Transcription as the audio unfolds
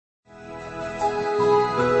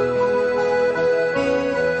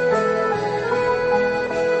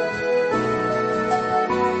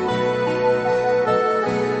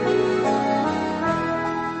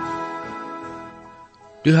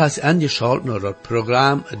Du hast angeschaltet naar het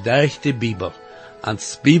programma Durch de Bibel.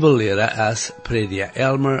 Als Bibellehrer is prediker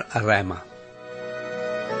Elmer Reimer.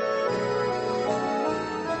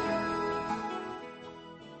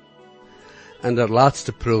 In het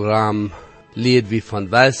laatste programma leerden we van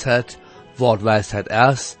wijsheid, wat wijsheid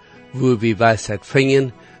is, hoe we wijsheid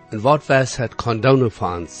vinden en wat wijsheid kan doen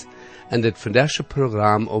voor ons. En dit vandaag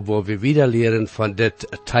programma, waar we weer leren van dit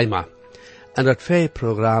thema. In het vorige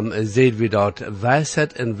programma zien we dat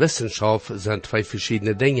wijsheid en wetenschap zijn twee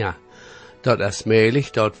verschillende dingen. Dat is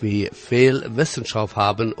mogelijk dat we veel wetenschap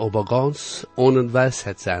hebben, aber ganz ohne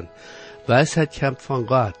wijsheid zijn. Wijsheid komt van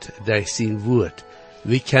God, durch zijn woord.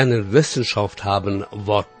 We kunnen wetenschap hebben,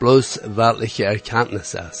 wat bloos weltliche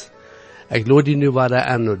erkenntnis is. Ik lade je nu weer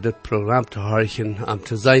aan om dit programma te horen, om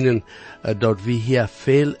te zijn dat we hier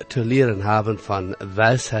veel te leren hebben van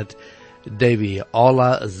wijsheid, die we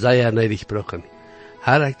alle zeer nodig brauchen.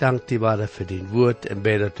 Herr, ik dank dir weer voor die woord en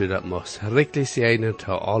bid dat u dat moest richtig zijn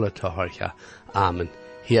te alle te horen. Amen.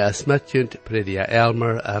 Hier is met je prediker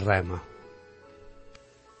Elmer Reimer.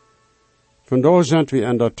 Vandaag zijn we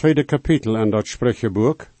in dat tweede kapitel in dat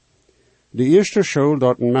Sprücheboek. De eerste school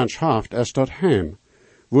dat een mens heeft is dat heim,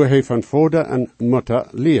 waar hij van vader en moeder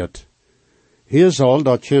leert. Hier zal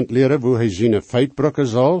dat kind leren hoe hij zijn feit brukken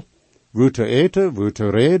zal, hoe te eten, hoe te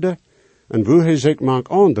reden, en hoe hij zich met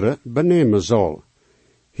anderen benemen zal.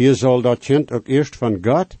 Hier zal dat kind ook eerst van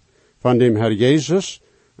God, van dem Herr Jezus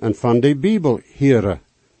en van de Bibel heren.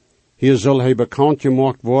 Hier zal hij bekend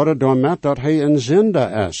gemaakt worden daarmee dat hij een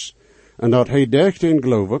zender is, en dat hij durch den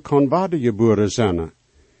geloven kan wedergeboren zijn.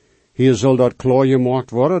 Hier zal dat klaar gemaakt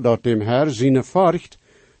worden dat dem Herr zijn furcht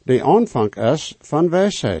de aanvang is van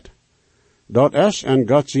wijsheid. Dat is en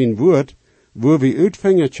God zijn woord, waar we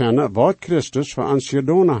uitvingen kennen wat Christus voor ons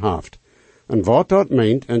gedaan heeft, en wat dat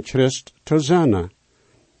meent in Christ te zijn.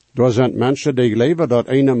 Daar zijn mensen die leven dat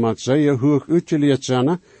een moet zeer hoog uitgeleerd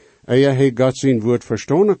zijn, eer hij God zijn woord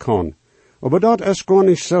verstaan kan. Maar dat is gar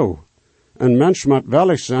niet zo. Een mens moet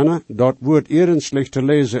wellig zijn dat woord ernstig te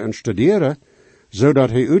lezen en studeren, zodat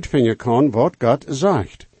hij uitvingen kan wat God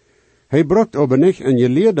zegt. Hij brukt aber niet een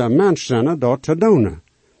geleerde mens zijn dat te doen.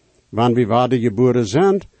 Wanneer we wedergeboren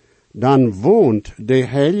zijn, dan woont de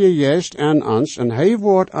Heilige Geest in ons en hij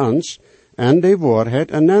wordt ons en de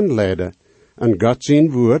waarheid aanleiden. En God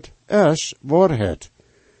zijn woord is waarheid.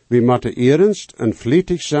 We moeten ernst en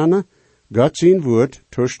vlijtig zijn, God zijn woord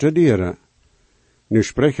te studeren. Nu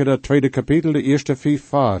spreken dat tweede kapitel de eerste 5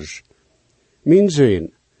 vers. Mijn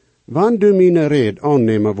zoon, wanneer du mijn red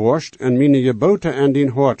aannemen worst en mijn geboten en din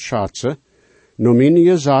hart schatsen, no mijn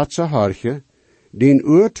gezatsen hartje, din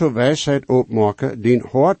oor te wijsheid opmaken, din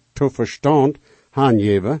hart te verstand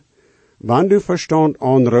aangeven, wanneer du verstand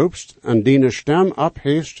aanroepst en din stem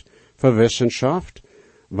abheest voor wissenschaft,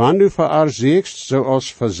 wanneer du voor haar ziekst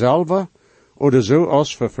zoals voor zelve, oder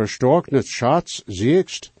zoals voor verstärknet schatz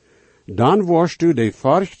ziekst, dan worst du de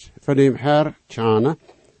furcht voor dem Herr kennen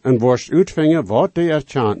en worst uitvingen wat de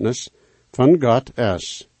erkenntnis van God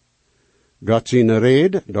is. God zijn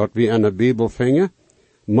rede, dat we in de Bibel vingen,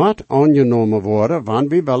 moet aangenomen worden, wanneer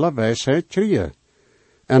we willen wijsheid krijgen.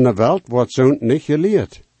 En de wereld wordt zo niet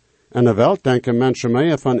geleerd. En de wereld denken mensen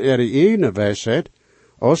meer van eigen wijsheid,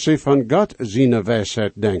 als ze van God zijn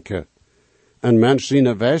wijsheid denken. En mens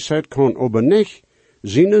zijn wijsheid kan aber niet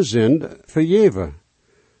zijn zin vergeven.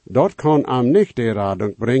 Dat kan hem niet de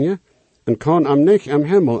radung brengen, en kan hem niet im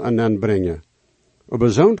Himmel aan brengen.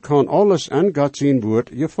 Aber zo kan alles in God zijn woord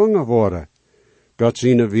gevangen worden. God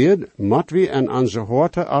zijn woord moet we in onze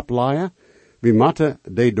harten ableien, we moeten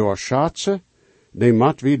die door schatsen, die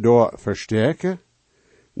moeten we door versterken.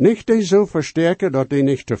 Niet die zo versterken dat die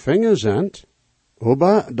niet te vingen zijn,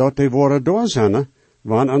 aber dat die worden door zijn,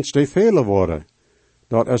 wanneer ons die vele worden.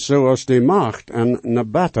 Dat is zoals die macht en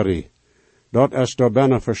een batterie. Dat is door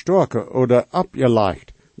binnen verstoken oder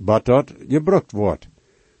abgeleicht, wat dat gebruikt wordt.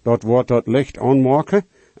 Dat wordt dat licht aanmaken,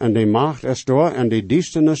 en die macht is door en die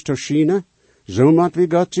duisternis te schijnen, zo moet we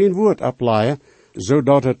God zijn woord ableien,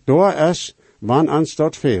 zodat het door is, wanneer ons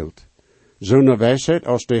dat veelt. Zo'n wijsheid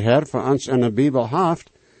als de Herr voor ons in de Bibel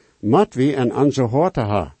heeft, moet we in onze harten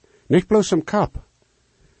hebben, niet bloos im kap.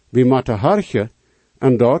 We moeten hartje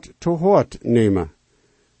en dat te hart nemen.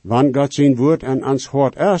 Wanneer God zijn woord in ons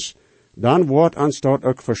hart is, dan wordt ons dat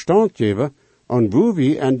ook verstand geven, en hoe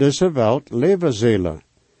we in deze wereld leven zullen.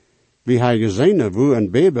 We hebben gezien hoe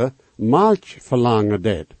een baby melk verlangen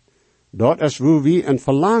deed. Dat is hoe we een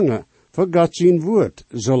verlangen voor God zijn woord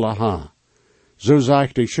zullen hebben. Zo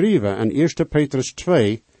zegt de schrijver in 1 Petrus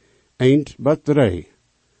 2, 1-3.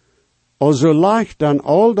 Also leicht dan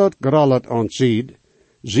al dat grallet onziet,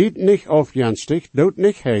 ziet niet afjenstig, doet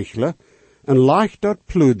niet hechelen, en leicht dat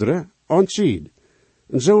pluderen ontziet.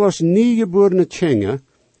 En zoals niegeborene Tjenger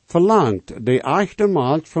verlangt de echte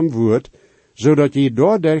maalt vom woord, zodat je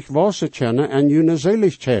doorderg wassen kennen en june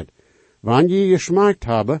zeligheid, wanneer je geschmeckt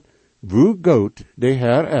hebben, hoe goed de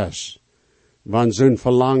Herr is. Wanneer zo'n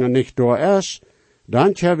verlangen niet door is,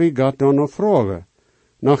 dan kan we God dan nog vragen.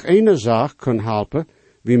 Nog ene zaak kan helpen,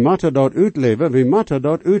 wie moeten dat uitleven, wie moeten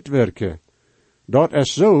dat uitwerken. Dat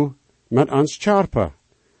is zo met ons charpen.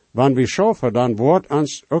 Wanneer we schaffen, dan wordt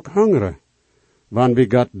ons ook hungeren. Wanneer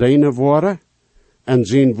we God dienen worden en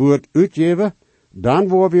zijn woord uitgeven, dan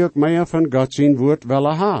worden we ook meer van God zijn woord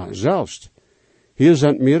willen hebben, zelfs. Hier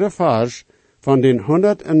zijn meerdere vers van den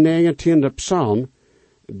 119e psalm,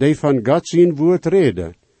 die van God zijn woord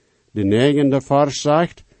reden. De 9e vers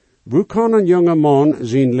zegt, hoe kan een jonge man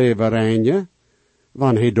zijn leven reinigen,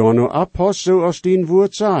 wanneer hij dan nou oppast zoals dien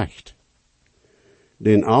woord zegt.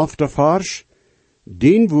 Den 11e vers,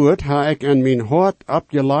 dien woord ha ik in mijn hart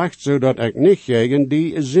opgelegd, zodat ik niet tegen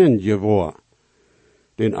die zin geword.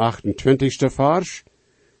 Den 28e vers,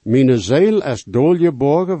 mijn ziel is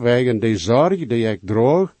dolgebogen wegen de zorg die ik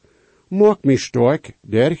droog, maak mij sterk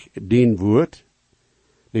durch dien woord.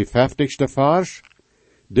 De 50e vers,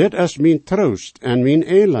 dit is mijn troost en mijn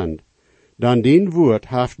elend, dan dien woord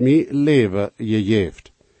heeft mij leven gegeven.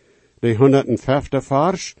 De 105e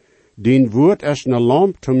vers, dien woord is een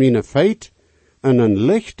lamp te mijn feit en een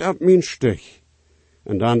licht op mijn stug.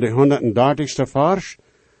 En dan de 130e vers,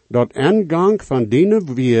 dat ingang van dien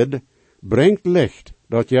woord brengt licht,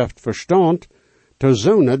 dat je hebt verstand, te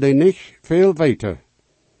zonen die niet veel weten.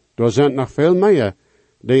 Er zijn nog veel meer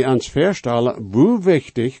die ons verstellen hoe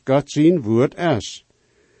wichtig God zijn woord is.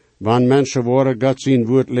 Wanneer mensen worden God zijn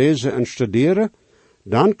woord lezen en studeren,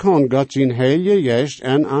 dan kan God zijn heilige geest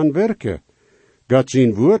en aanwerken. God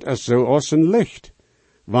zijn woord is zoals een licht.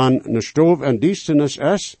 Wanneer een stoof en duisternis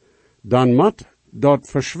is, dan moet dat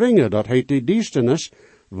verschwingen, dat heet die duisternis,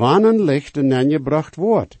 wanneer een licht in gebracht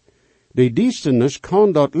wordt. Die duisternis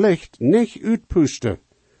kan dat licht niet uitpusten.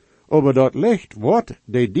 Aber dat licht wordt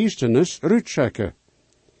die duisternis uitchecken.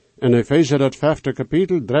 In Efezer dat 5e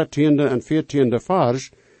kapitel, 13e en 14e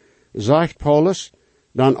vers, zegt Paulus,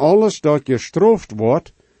 dan alles dat gestraft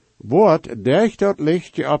wordt durch dat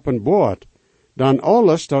licht geopenbaard. Dan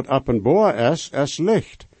alles dat openbaar is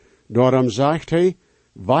licht. Daarom zegt hij,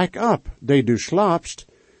 wijk op, die du slaapst,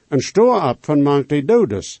 en sta op van mank die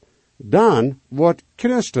dodes. Dan wordt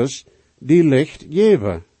Christus die licht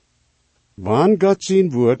geven. Wanneer God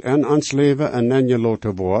zijn woord in ons leven en in je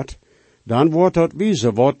laten wordt, dan wordt dat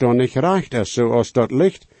wijzen wat dan niet recht is, zoals dat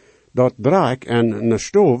licht dat draak en een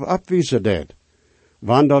stoof opwijzen deed.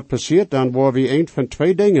 Wanneer dat passiert, dan worden we een van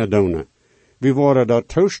twee dingen doen. We worden dat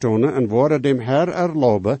toestonen en worden dem Herr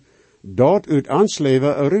erlauben, dat uit ons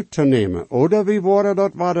leven eruit te nemen. Oder we worden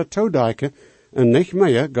dat worden toedijken en niet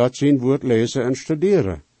meer God zijn woord lezen en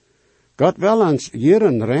studeren. God wil ons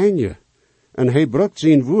hierin reinigen. En hij brukt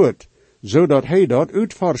zijn woord, zodat hij dat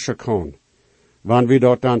uitforschen kan. Wanneer we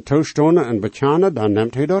dat dan toestonen en bekennen, dan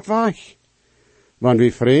neemt hij dat weg. Wanneer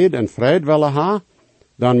we vrede en vrijheid willen hebben,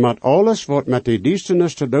 dan moet alles wat met die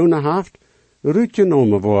duisternis te doen heeft,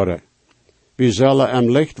 uitgenomen worden. We zullen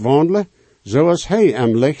hem licht wandelen, zoals hij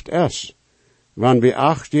hem licht is. Wanneer we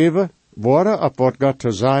acht geven worden op wat God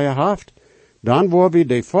te zeggen heeft, dan worden we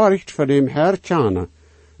de furcht voor dem Herr kennen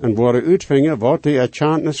en worden uitvingen wat de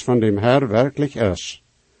erkenntnis van dem Herr werkelijk is.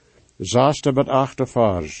 6e tot 8e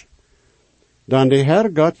vers. Dan de Herr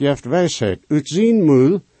God geeft wijsheid, uit zijn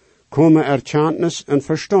moel komen erkenntnis en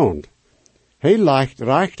verstand. Hij legt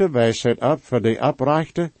rechte wijsheid op voor de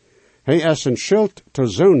oprechte, hij is een schild te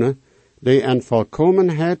zonen, die in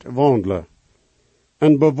volkomenheid wandelen.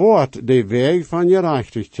 En bewaart de weg van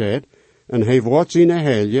gerechtigheid, en hij wordt zijn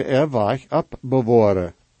heilige weg op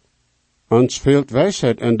bewaren. Ons fehlt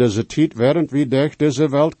wijsheid in deze tijd, während we durch deze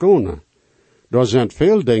wereld gaan. Er zijn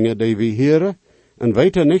veel dingen die we horen, en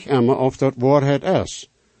weten niet immer of dat waarheid is,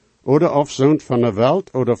 oder of zo'n van de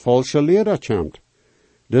wereld oder falsche leraar komt.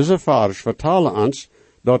 Deze vers vertellen ons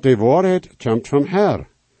dat de waarheid komt van Herr,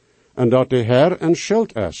 en dat de Herr een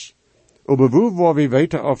schild is. Aber wo we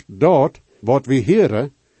weten of dat, wat we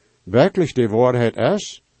horen, werkelijk de waarheid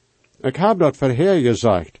is? Ik heb dat vorher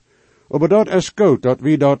gezegd, aber dat is goed dat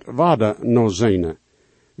we dat waarde nou zien.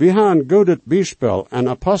 We hebben een goed bijspel in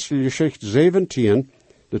Apostelgeschichte 17,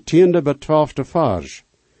 de 10e bij 12e vers.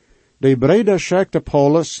 De breder schickte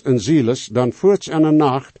Paulus en Silas dan voorts in de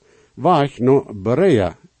nacht weg naar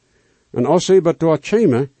Berea. En als ze bij dort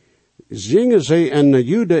kwamen, zingen ze in de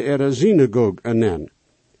Jude ihre synagoge aan.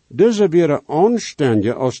 Deze waren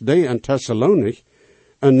aanständig als die in Thessalonich,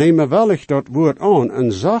 en nemen wellicht dat woord aan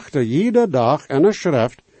en zachten ieder dag in de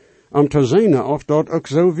schrift om te zien of dat ook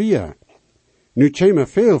zo weer. Nu komen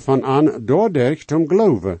veel van aan doordat om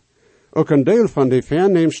geloven. Ook een deel van de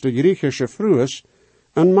voornaamste Griechische vroers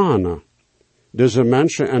en mannen. Deze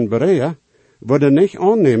mensen en Berea worden niet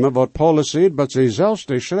aannemen wat Paulus zegt, maar ze zelfs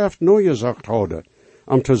de schrift neergezocht hadden,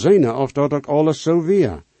 om te zien of dat ook alles zo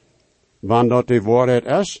weer. Wanneer dat de waarheid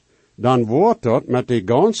is, dan wordt dat met de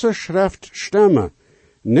ganze schrift stemmen,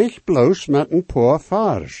 niet bloos met een paar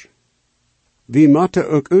vers. We moeten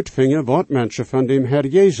ook uitvinden wat mensen van dem Herr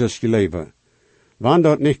Jezus leven. Wanneer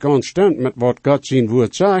dat niet ganz stemt met wat God zijn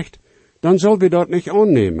woord zegt, dan zullen we dat niet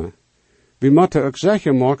aannemen. We moeten ook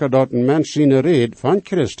zeker maken dat een mens zijn rede van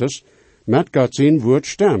Christus met God zijn woord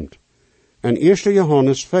stemt. En 1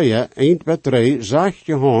 Johannes 4, 1-3 zegt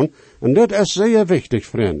Johannes, en dit is zeer wichtig,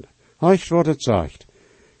 vriend. Hecht wat het zegt.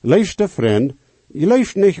 Liefste vriend, je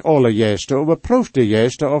leeft niet alle juiste, overproef de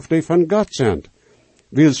juiste of die van God zijn.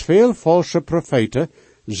 Wils veel valse profeten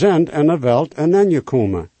zijn in de wereld en in je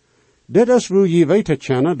komen. Dit is hoe je weten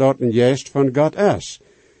kennen dat een juist van God is.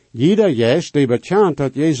 Jeder juist die bekent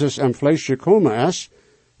dat Jezus in vlees gekomen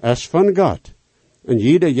is van God. En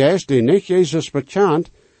jeder juist die niet Jezus bekent,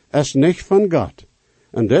 is niet van God.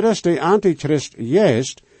 En dit is de antichrist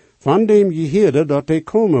juist van dem je hoorde dat hij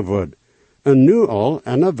komen wordt, en nu al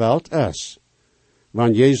in de wereld is.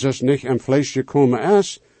 Wanneer Jezus niet in vlees gekomen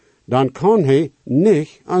is, dan kan hij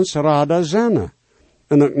niet als Rader zijn,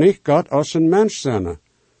 en ook niet God als een mens zijn.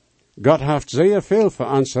 God heeft zeer veel voor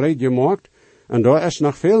ons red gemaakt, en daar is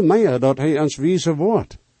nog veel meer dat hij ons wijzen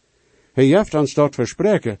wordt. Hij heeft ons dat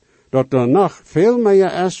verspreken, dat er nog veel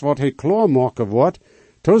meer is wat hij klaarmaken wordt,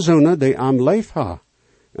 tot zonen die am leef ha.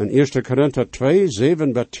 In 1 Korinther 2,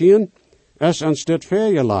 7-10 is ons dit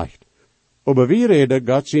vergelegd. Aber wie reden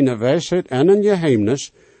God zijn wijsheid en een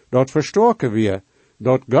geheimnis, dat verstoken wir,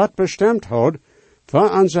 dat God bestemd had, voor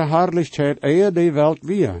onze herrlichkeit eer die welt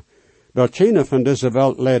weer, dat geen van deze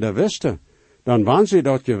welt leider wisten, dan wanneer ze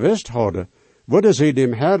dat gewist hadden, worden ze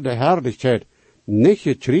dem Herr de herrlichkeit niet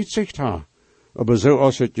gekriezigt ha. Aber zo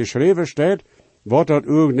als het geschreven staat, wat dat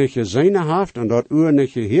u niet gezien heeft en dat u niet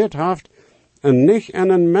gehoord heeft, en niet in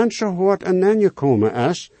een mensenhoort en ingekomen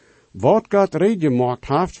is, wat God red gemaakt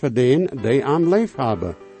heeft voor den die aan leef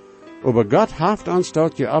hebben. Aber God heeft ons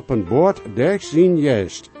dat je op een boord durch zijn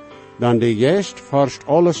geest, dan de geest forscht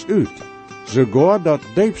alles uit, sogar dat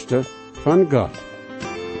diepste van God.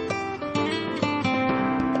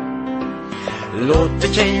 Låt det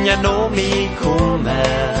känja nå mig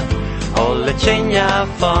kommer, alla känja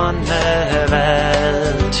van de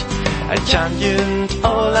värld. Jag kan ju inte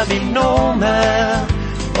alla vi nå mer,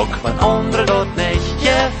 och van andra dat nicht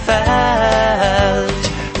gefällt.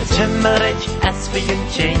 Het kymmerig es vi en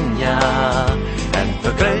känja, en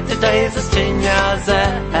vergröte dieses känja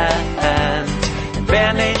sent. En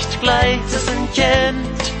wer nicht gleich ist ein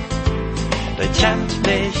Kind, der kennt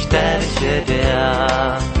nicht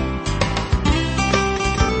der.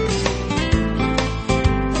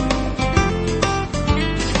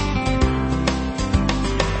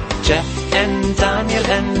 Jeff en Daniel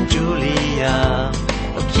en Julia,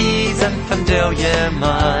 ook kiezen van deel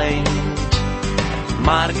gemeint.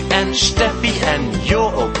 Mark en Steffi en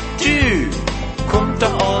Jo ook du, komt er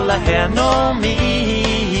alle her naar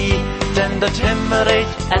mij. Denn dat himmerig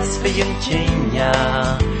es wie een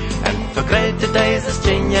Tjenja, en vergröte dieses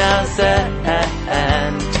Tjenja sent.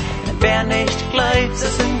 En wer nicht gleich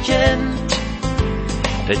ist ein Kind,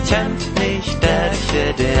 der kennt nicht der.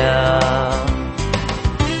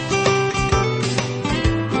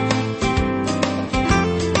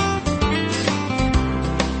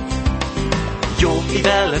 Jo, vi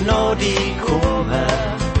willen nå die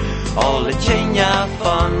komen, alle tjenja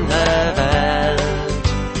van de wereld.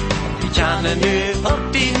 Die kennen nu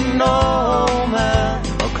ook die nomen,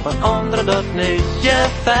 ook van anderen dat niet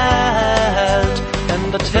gefällt.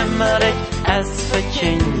 En dat himmerig is voor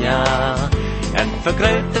tjenja, en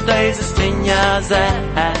vergröte dieses tjenja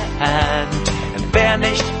sent. En wer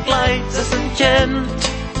nicht gleich ist ein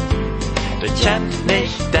Kind, der kennt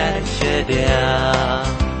nicht der.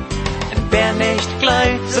 Wer nicht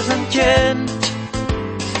gleich ist ein Kind,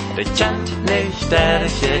 der kennt nicht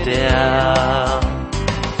der.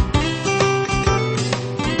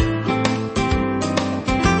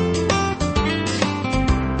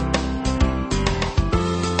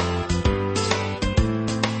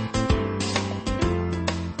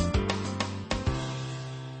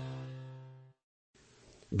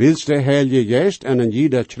 Wils der Heilige Geest en in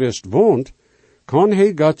jeder Christ woont, kan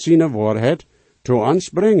hij God zijn waarheid to ons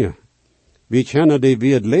brengen. We kunnen die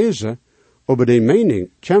weer lezen, aber die mening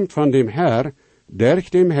komt van dem Herr durch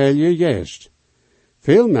dem Heilige Geest.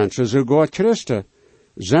 Veel mensen, sogar Christen,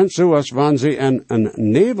 sind zoals wanneer ze in een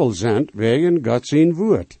nevel zijn wegen God zijn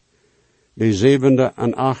woord. De 7e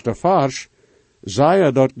en 8e vers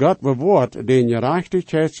zei dat God bewaart den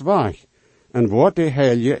gerechtigheidsweg en wordt de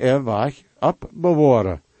heilige weg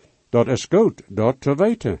opbewahren. Dat is goed, dat te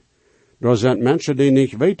weten. Er zijn mensen die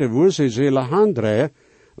niet weten hoe ze zullen handelen,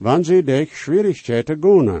 wanneer ze door schwierigheden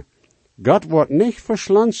gaan. God wordt niet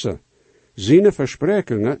verslansen, zijn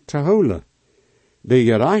versprechingen te houden. De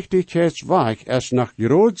gerechtigheidsweg is nog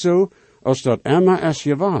groot zo, als dat immer is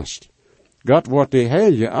geweest. God wordt de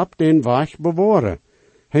heilige op den weg bewahren.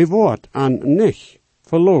 Hij wordt aan niet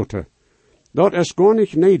verloten. Dat is gar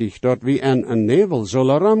niet nedig dat we in een nevel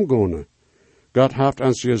zullen ramgaan. God heeft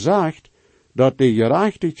ons gezegd dat de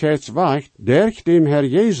gerechtigheidsweg durch dem Herr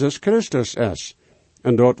Jesus Christus is.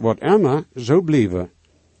 En dat wordt immer zo blijven.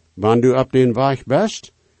 Wanneer du op den weg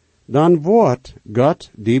bent, dan wordt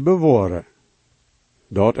God die bewaren.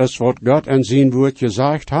 Dat is wat God in zijn woord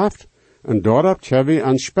gezegd heeft, en daarop hebben we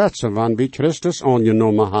aan spetsen, wanneer we Christus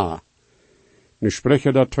aangenomen hebben. Nu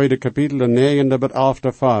spreche dat 2e kapitel, de 9e tot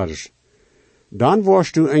 11e vers. Dan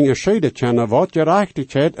worst du onderscheiden kennen wat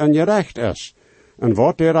gerechtigheid en gerecht is, en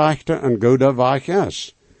wat de rechte en goede weg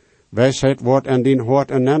is. Wijsheid wordt in din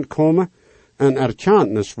hart en komen, en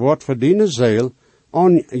erkenntnis wordt voor die ziel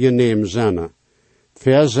aangeneem zijn.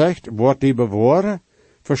 Verzicht wordt die bewaren,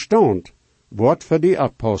 verstand wordt voor die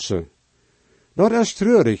oppassen. Dat is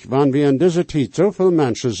treurig, wanneer we in deze tijd zoveel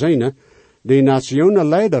mensen zijn, die nationen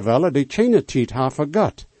leiden willen, die geen tijd hebben voor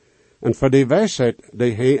God, en voor die wijsheid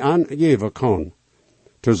die hij aangeven kan.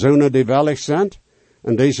 Te zonen die wellig zijn,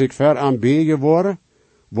 en die zich ver aanbieden worden,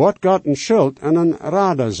 wordt God een schuld en een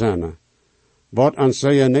rader zijn. Wat aan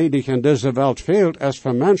zeer nedig in deze wereld veelt, is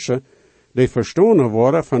voor mensen die verstonen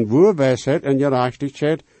worden van waar wijsheid en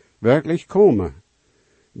gerechtigheid werkelijk komen.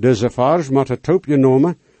 Deze vers moet het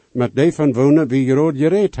opgenomen met die van wonen wie je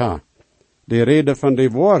gereed ha. De reden van de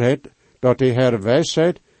waarheid, dat de Heer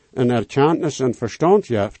wijsheid en erkenntnis en verstand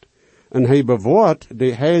geeft, en hij bewaart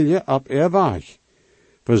de heilige op weg.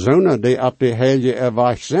 Personen die op de heilige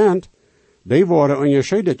weg zijn, die worden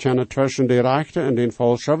onderscheiden kennen tussen de rechte en de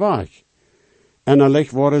valse weg. En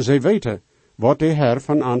allicht worden zij weten wat de Heer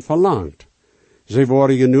van aan verlangt. Zij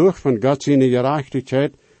worden genoeg van God zijn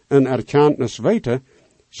gerechtigheid en erkenntnis weten,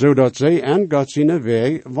 zodat zij in God zijn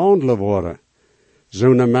weg wandelen worden.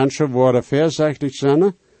 Zo'n mensen worden voorzichtig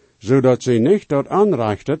zijn, zodat zij niet dat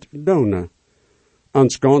aanrechtet doen.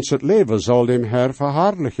 Ons ganse leven zal dem Herr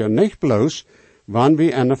verherrlichen, niet bloos, wanneer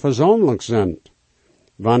we in een verzameling zijn.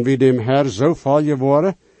 Wanneer we dem Herr zo vallen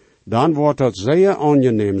worden, dan wordt dat zeer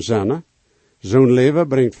aangeneem zijn. Zo'n leven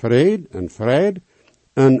brengt vrede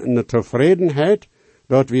en een tevredenheid,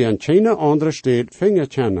 dat we in geen andere stad vinden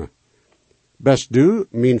kunnen. Best du,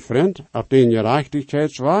 mijn vriend, op den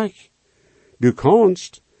gerechtigheidsweg? Du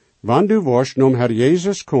kannst, wanneer du worst nom Herr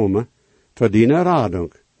Jezus komen, verdienen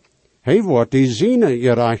radung. Hij wordt die zijne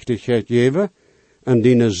gerechtigheid geven, en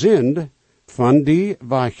die zind van die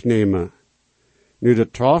wegnemen. Nu de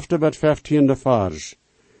 12e tot 15e vers.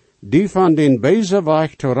 Die van den beze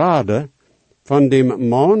weg te raden, van dem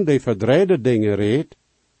man die verdreide dingen reed,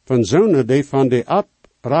 van zonen die van de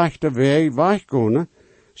oprechte weg weggaan,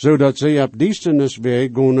 zodat zij op duisternis weg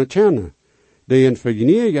gaan kennen, die een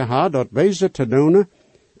vergenier had dat beze te doen,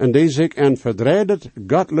 en die zich in verdreidet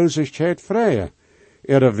godloosheid vrijen.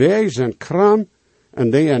 Ihre weg zijn kram, en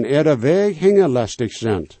die in ihre weg hingerlastig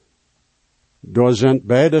zijn. Daar zijn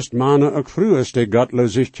beidest mannen ook vroegers die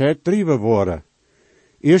godloosheid drijven worden.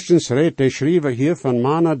 Eerstens redt de schrijver hier van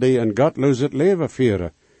mannen die een godloos leven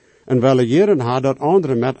vieren, en welle jaren had dat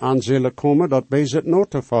andere met aan zullen komen dat bij zit nooit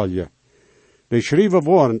te vallen. De schrijver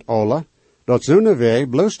warnt alle, dat zo'n weg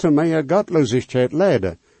bloos te meer godloosheid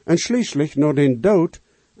leiden, en schließlich naar den dood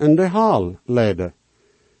en de hel leiden.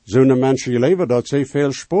 Zo'n mensen leven dat zij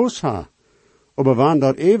veel spoos ha, aber wanneer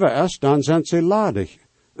dat even is, dan zijn ze ladig,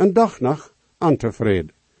 en dag nog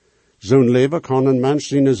ontevreden. Zo'n leven kan een mens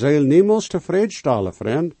zijn ziel niemals tevreden stellen,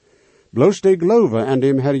 vriend. Bloos die geloven aan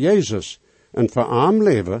dem Herr Jezus, en voor arm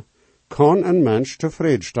leven, kan een mens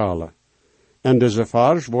tevreden stellen. En deze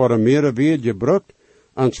vers worden meer weer gebruikt,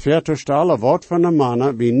 ans ver te stellen wat van de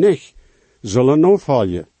mannen wie niet zullen nou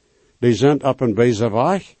vallen. Die zijn op een beze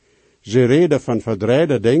weg, ze reden van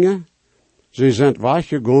verdreide dingen, ze zijn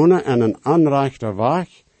weggegaan in een onrechte weg,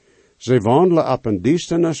 ze wandelen op een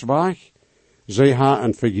duisternisweg, ze hebben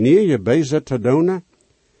een vergenier bezig te doen,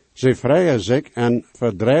 ze vrijen zich en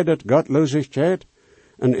verdreidet godloosheid,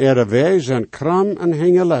 en ihre weg zijn kram en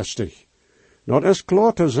hingerlastig. Dat is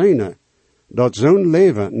klaar te zien, dat zo'n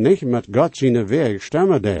leven niet met God zijn weg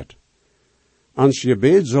stemmen deed. Ans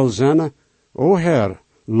gebed zal zijn, o Heer,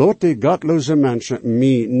 Laat die godloze mensen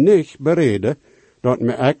mij niet bereden, dat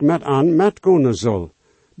me ik met aan metgonen zal.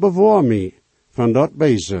 Bewaar mij van dat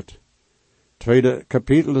bezit. Tweede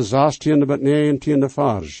kapitel, de 16e tot 19e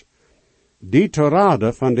vers. Die te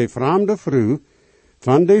raden van de vreemde vrouw,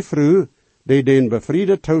 van de vrouw die den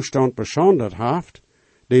bevriede toestand besonderd heeft,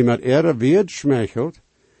 die met ihre weerd schmeichelt,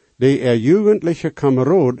 die jugendliche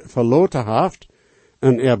kamerad verloten heeft,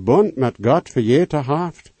 en bond met God vergeten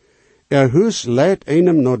heeft, huis leidt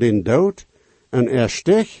einem naar den dood, en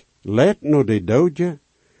stich leidt naar de doodje,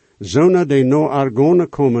 zonder die no argone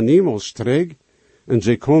komen niemals terug, en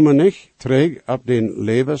ze komen niet terug op den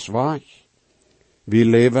levensweg. We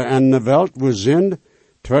leven in een wereld waar zind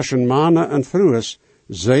tussen mannen en vrouwen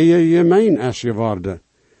zeer gemeen is geworden.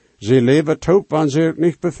 Ze leven ook wanneer ze ook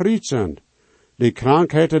niet bevrijd zijn. Die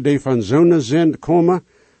krankheden die van zo'n zind komen,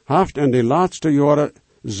 heeft in de laatste jaren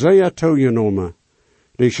zeer toegenomen.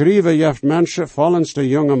 Die schrijven heeft mensen, volgens de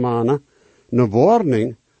jonge mannen, een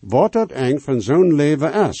warning wat het eng van zo'n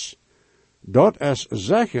leven is. Dat is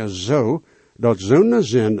zeker zo, dat zo'n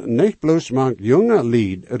zind niet bloos maakt jonge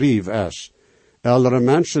lied rief is. Eldere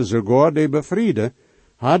mensen, sogar die bevrieden,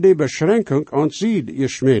 had die beschränkung aan zied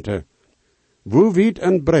gesmeten. Hoe wied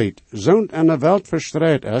en breed zo'n in de wereld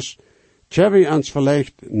verstreit is, tja we ons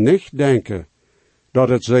vielleicht niet denken. Dat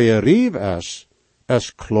het zeer rief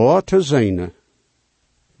is klaar te zijn.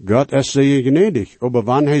 God is zeer gnädig, aber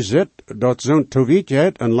wanneer hij zit dat zo'n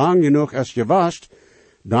toewietheid en lang genoeg is gewast,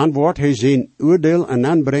 dan wordt hij zijn oordeel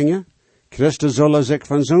aanbrengen. Christus zal zich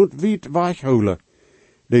van zo'n wiet weghouden.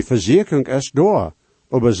 De verzekering is door,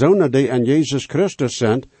 aber zonen die aan Jezus Christus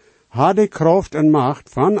zijn, had de kracht en macht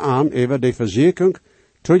van hem over de verzekering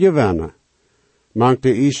te gewinnen. Mank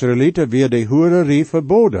de Israëlieten weer de hoererie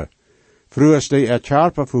verboden. Vroeger de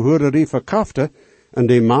ercharpen voor hoererie verkaften, en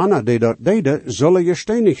de mannen die dat deden, zullen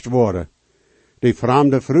gestenigd worden. De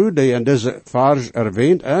vreemde vrouw die in deze vers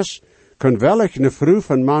erwähnt is, kan wellicht een vrouw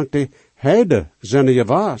van mank de heide zijn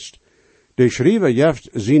gewaast. De schrijver heeft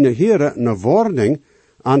zijn heren een warning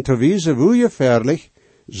aan te wijzen hoe gefährlich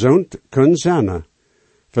zo'n kan zijn.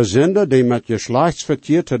 Verzender die met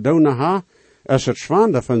geslachtsverkeer te doen ha, is het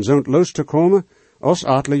zwaarder van zo'n los te komen als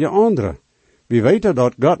atelijke anderen. We weten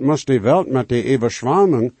dat God moest de wereld met de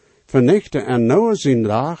overschwamming vernichten en Noah zijn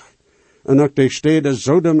dag, en ook de steden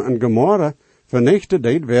Sodom en Gomorra vernichten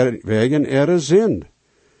deed wegen ihre zind.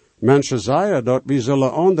 Mensen zeiden dat we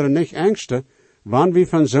zullen anderen niet angsten, wanneer we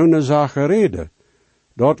van zo'n zaken reden.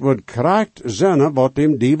 Dat wordt kracht zijn wat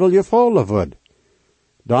dem dievel gevallen wordt.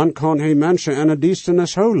 Dan kan hij mensen in de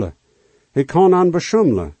duisternis houden. Hij kan aan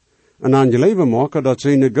beschummelen, en aan je leven maken dat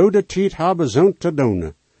ze een goede tijd hebben zo'n te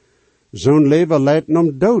doen. Zo'n leven leidt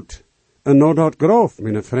om dood, en naar dat graf,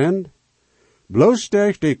 mijn vriend. Bloos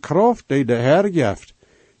durch die kracht die de Heer geeft,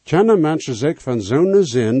 kunnen mensen zich van zo'n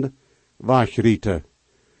zind wegrieten.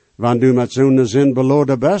 Wanneer du met zo'n zind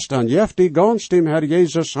beloden bent, dan geeft die gans dem Heer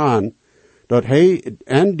Jezus aan, dat hij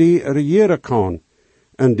en die regeren kan,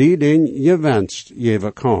 en die den je wenst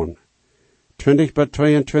geven kan. 20 bij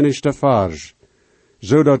 22 vers.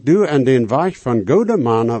 Zodat du in den weg van goede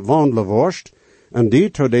mannen wandelen worst, en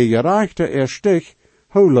die tot de gerechte erstig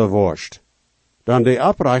holen worst. Dan die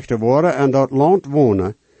oprechte worden en dat land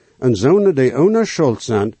wonen, en zonen die ohne schuld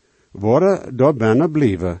zijn, worden daar binnen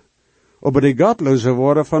blijven. Aber die godloze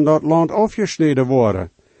worden van dat land afgesneden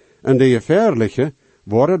worden, en de gefährliche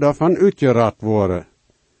worden daarvan uitgerat worden.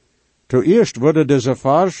 Toeerst worden deze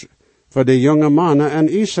vers voor de jonge mannen in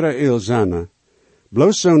Israël zijn.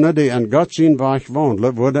 Bloos zonen die in God zijn weg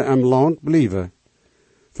wandelen, worden in land blijven.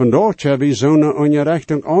 Vandaag kunnen we zo'n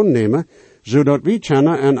ongerechting aannemen, zodat we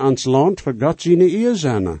kunnen in ons land voor God zijn eer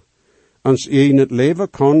zijn. Ons in het leven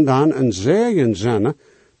kan dan een zegen zijn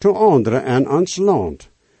te anderen in ons land.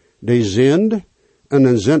 De zind en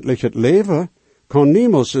een zindelijk het leven kan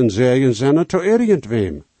niemals een zegen zijn te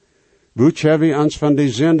irgendwem. Hoe kunnen we ons van de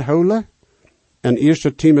zind houden? In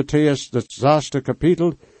 1 Timotheus, het 6e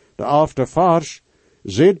kapitel, de 11e vers,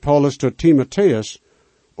 zegt Paulus tot Timotheus,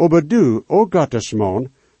 aber du, o Gottesman,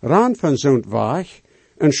 ran van zo'n weg,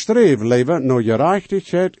 en streef leven naar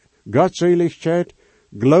gerechtigheid, godseligheid,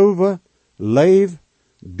 geloof, leef,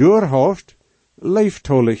 doorhoofd,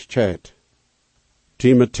 leeftoligheid.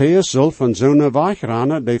 Timotheus zal van zo'n weg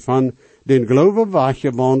rennen, die van den geloven weg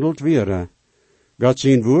gewandeld werden. God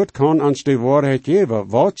zijn woord kan ons de waarheid geven,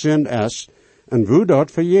 wat zind is, en hoe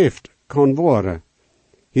dat vergeeft kan worden.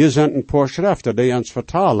 Hier zijn een paar schriften die ons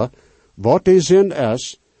vertalen, wat die zind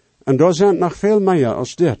is, en daar zijn nog veel meer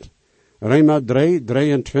als dit. Rema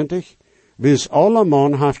 3:23, wees alle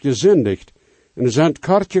man heeft gezindigd, en zijn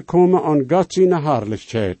kort gekomen aan God zijn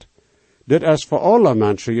herrlichheid. Dit is voor alle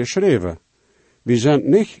mensen geschreven. Wir sind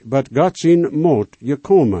nicht bei Gott sein Mord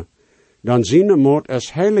gekommen, dan zijn Mord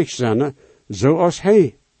es heilig zijn, zoals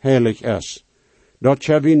hij heilig is. Dat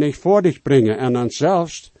zullen we niet voor dich brengen aan ons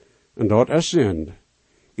zelfs, en dat is zind.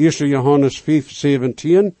 1 Johannes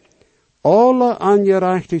 5:17, alle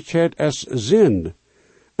ongerechtigheid is zind,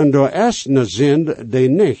 en daar is ne zind die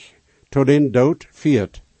niet tot den dood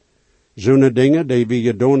viert. Zo'n dingen die we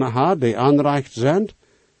gedaan hebben, die onrecht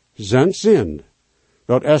zijn zind.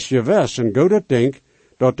 Dat is gewiss, en God denkt,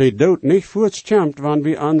 dat de dood niet voortkomt, wanneer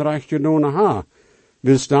we onrecht gedaan hebben.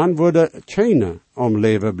 Wils dan worden keine om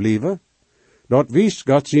leven blijven. Dat wies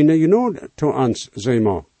God zijn genade to ons, zeg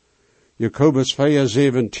maar. Jacobus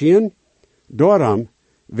 4:17, daarom,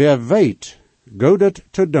 wer weet, God het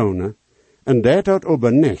te doen, en dat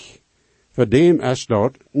over niet, voor dem is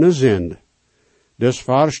dat ne zind. Dus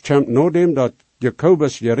vers komt nadem dat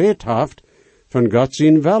Jacobus gereed heeft, van God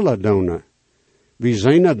zijn wille doen. Wie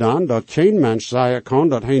zijn dan dat geen mens zeggen kan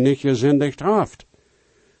dat hij niet gezindigd heeft?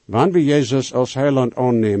 Wanneer we Jezus als heiland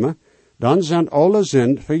aannemen, dan zijn alle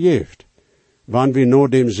zind vergeeft. Wanneer we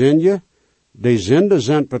nadem zinje, die zinden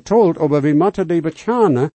zijn betoeld, aber we moeten die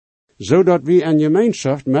bekennen, zodat we in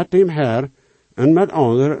gemeenschap met dem Herr en met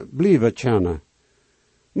anderen blijven kennen.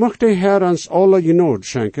 Mocht de Herr ons alle genade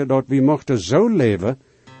schenken, dat we mochten zo leven,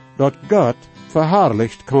 dat God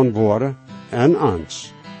verherrlicht kan worden en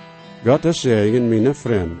ons. Gottes zegen, mijn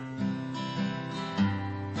vriend.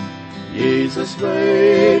 Jesus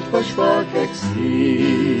weet, versprach ik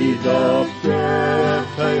dat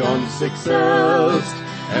geeft hij ons zichzelf,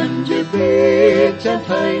 en gebed en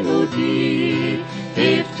hij nu die,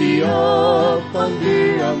 heeft hij op van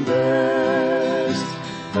die am best.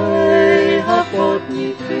 Hij hat God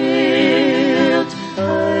niet veert,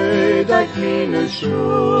 hij dat meine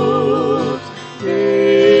schuld.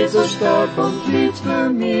 Jezus starb und litt für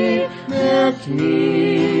mich, macht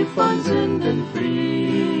mich von Sünden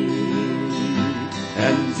frei.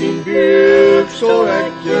 En zijn Buch so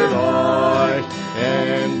gereicht,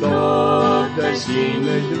 en dort ist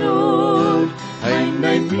seine Glut, ein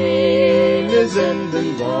meine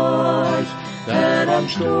Sünden weicht, der am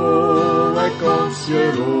Stock uns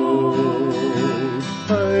geruht.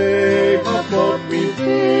 Hey, hat Gott mich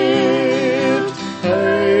vergeben,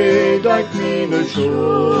 hey, dat meine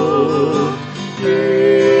Schuld.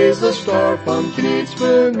 Jesus starb am Kreuz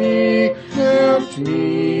für mich, macht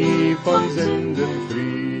mich von Sünden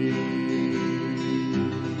frei.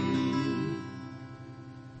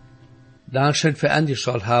 Dankeschön für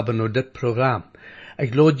angeschaut haben nur das Programm.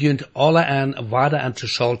 Ich lade jünt alle an, weiter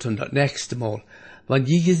anzuschalten das nächste Mal. Wenn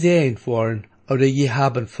je gesehen worden, oder je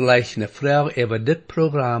haben vielleicht eine Frage über das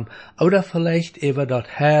Programm, oder vielleicht über das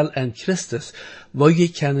Heil in Christus, wo je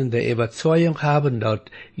können die Überzeugung haben, dass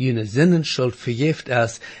jene Sinnenschuld vergift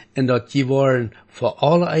ist, und dass je wollen vor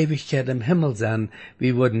aller Ewigkeit im Himmel sein,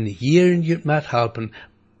 wir würden hier in jüt mithelfen,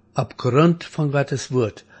 aufgrund von Gottes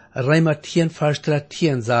Wort. Römer 10, Vers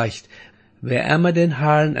 13 sagt, wer immer den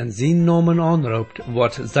Herrn an seinen Namen anruft,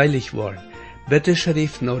 wird selig worden. Bitte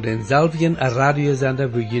schrift noch den selben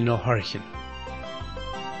Radiosender, wo je noch horchen.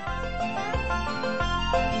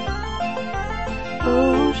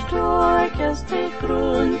 O stark ist der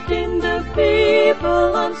Grund in der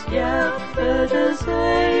Bibel ans Jahr für das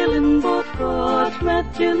Heilen, wo Gott mit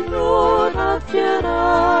Genot hat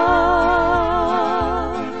gerat.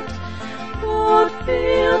 Gott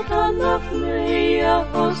fehlt dann noch mehr,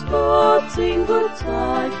 aus Gott sein gut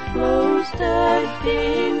zeigt, bloß der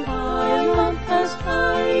den Heiland ist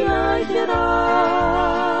einer gerat.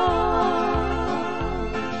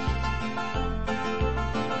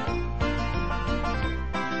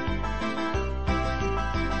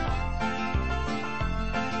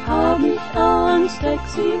 Hab mich Angst, ich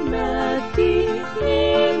sie mit dir,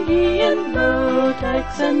 nehm die in Not, ich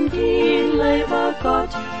sind die, lieber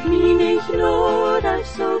Gott, mir nicht nur, ich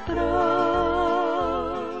so groß.